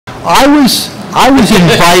I was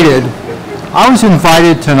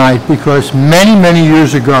invited tonight because many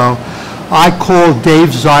years ago, I called Dave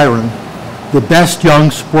Zirin the best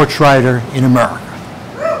young sports writer in America.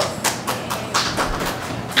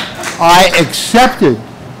 I accepted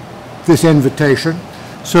this invitation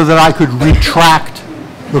so that I could retract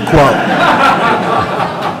the quote.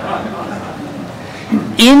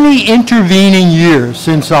 In the intervening years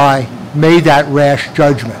since I made that rash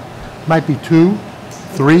judgment, might be 2,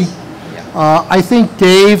 3, I think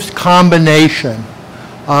Dave's combination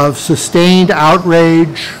of sustained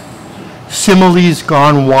outrage, similes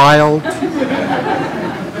gone wild,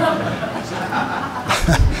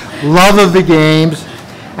 love of the games,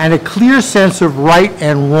 and a clear sense of right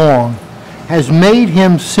and wrong has made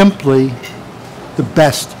him simply the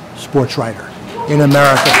best sports writer in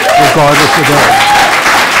America, regardless of age.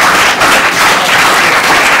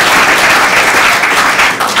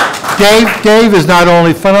 Dave is not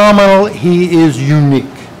only phenomenal, he is unique.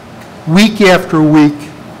 Week after week,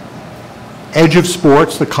 Edge of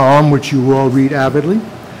Sports, the column which you all read avidly,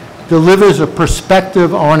 delivers a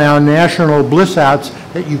perspective on our national bliss-outs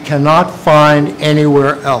that you cannot find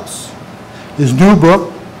anywhere else. His new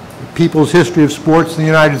book, People's History of Sports in the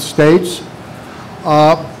United States,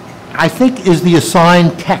 I think is the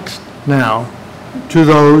assigned text now to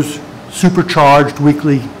those supercharged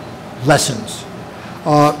weekly lessons.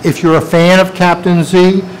 If you're a fan of Captain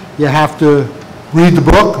Z, you have to read the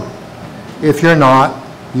book. If you're not,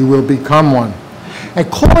 you will become one. And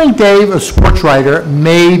calling Dave a sports writer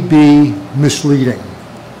may be misleading.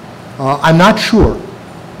 I'm not sure.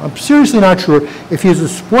 I'm seriously not sure if he's a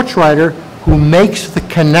sports writer who makes the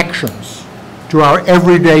connections to our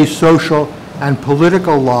everyday social and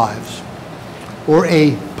political lives, or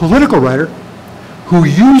a political writer who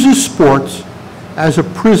uses sports as a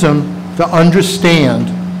prism to understand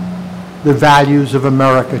the values of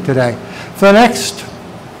America today. For the next,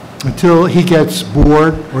 until he gets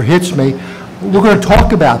bored or hits me, we're going to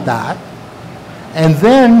talk about that, and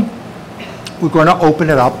then we're going to open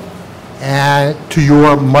it up to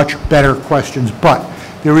your much better questions. But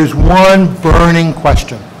there is one burning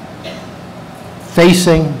question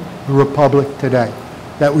facing the Republic today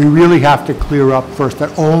that we really have to clear up first,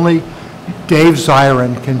 that only Dave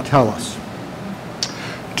Zirin can tell us.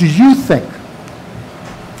 Do you think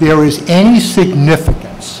there is any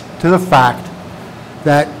significance to the fact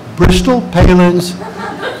that Bristol Palin's,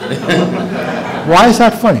 why is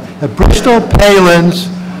that funny? That Bristol Palin's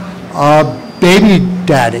baby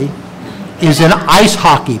daddy is an ice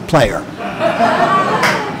hockey player?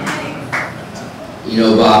 You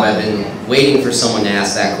know, Bob, I've been waiting for someone to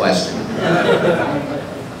ask that question.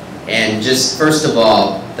 And just first of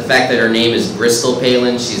all, the fact that her name is Bristol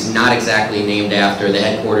Palin, she's not exactly named after the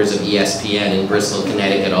headquarters of ESPN in Bristol,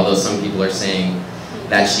 Connecticut, although some people are saying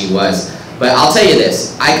that she was. But I'll tell you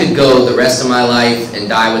this, I could go the rest of my life and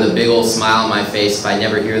die with a big old smile on my face if I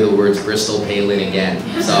never hear the words Bristol Palin again.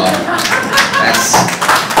 So that's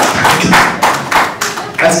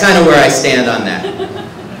kind of where I stand on that.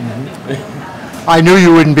 I knew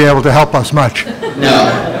you wouldn't be able to help us much.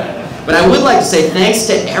 No. But I would like to say thanks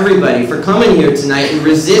to everybody for coming here tonight and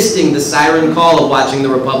resisting the siren call of watching the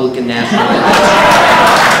Republican National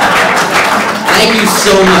Thank you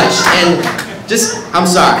so much. And I'm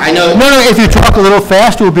sorry, I know... No, if you talk a little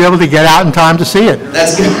fast, we'll be able to get out in time to see it.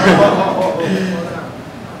 That's good.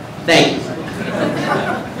 Thank you.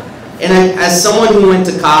 And as someone who went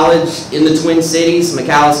to college in the Twin Cities,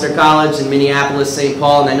 Macalester College in Minneapolis, St.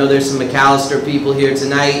 Paul, and I know there's some Macalester people here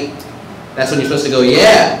tonight, that's when you're supposed to go,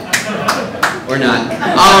 yeah, or not.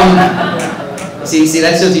 See,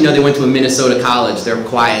 that shows you know they went to a Minnesota college. They're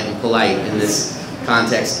quiet and polite in this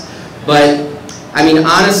context. But I mean,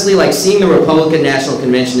 honestly, like seeing the Republican National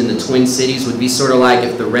Convention in the Twin Cities would be sort of like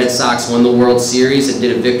if the Red Sox won the World Series and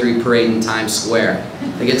did a victory parade in Times Square.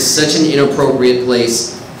 Like, it's such an inappropriate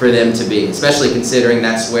place for them to be, especially considering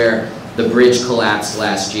that's where the bridge collapsed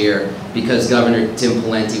last year because Governor Tim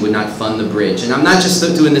Pawlenty would not fund the bridge. And I'm not just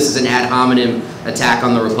doing this as an ad hominem attack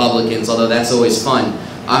on the Republicans, although that's always fun.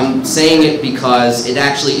 I'm saying it because it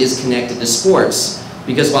actually is connected to sports.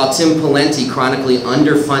 Because while Tim Pawlenty chronically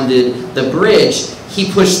underfunded the bridge,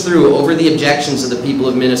 he pushed through, over the objections of the people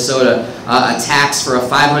of Minnesota, a tax for a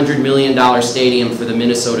 $500 million stadium for the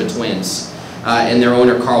Minnesota Twins. And their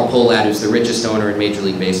owner, Carl Pohlad, who's the richest owner in Major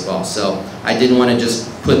League Baseball. So I didn't want to just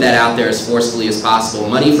put that out there as forcefully as possible.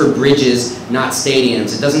 Money for bridges, not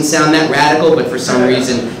stadiums. It doesn't sound that radical, but for some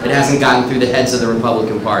reason it hasn't gotten through the heads of the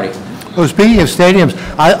Republican Party. Well, speaking of stadiums,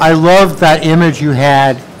 I love that image you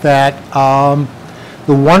had that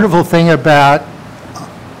the wonderful thing about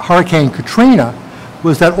Hurricane Katrina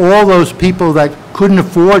was that all those people that couldn't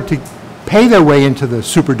afford to pay their way into the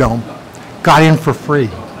Superdome got in for free.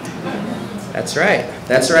 That's right.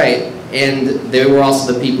 That's right. And they were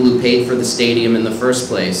also the people who paid for the stadium in the first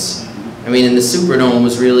place. I mean, and the Superdome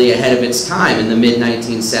was really ahead of its time in the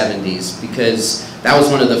mid-1970s because that was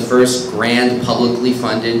one of the first grand publicly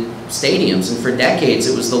funded stadiums. And for decades,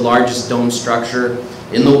 it was the largest dome structure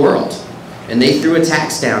in the world. And they threw a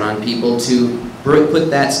tax down on people to put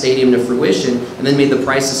that stadium to fruition and then made the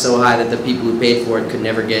prices so high that the people who paid for it could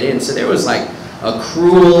never get in. So there was like a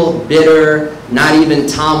cruel, bitter, not even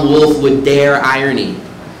Tom Wolfe would dare irony,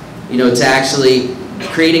 you know, to actually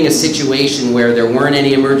creating a situation where there weren't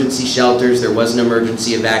any emergency shelters, there was an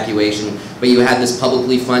emergency evacuation, but you had this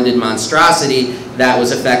publicly funded monstrosity that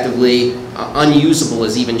was effectively unusable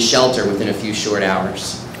as even shelter within a few short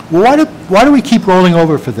hours. Well, why do we keep rolling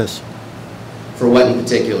over for this? For what in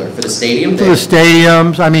particular? For the stadium? For the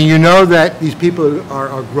stadiums. I mean, you know that these people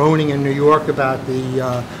are groaning in New York about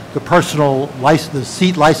the personal license, the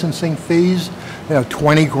seat licensing fees, you know,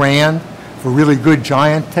 20 grand for really good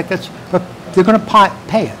giant tickets, but they're going to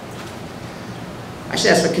pay it.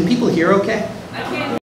 Actually, can people hear okay?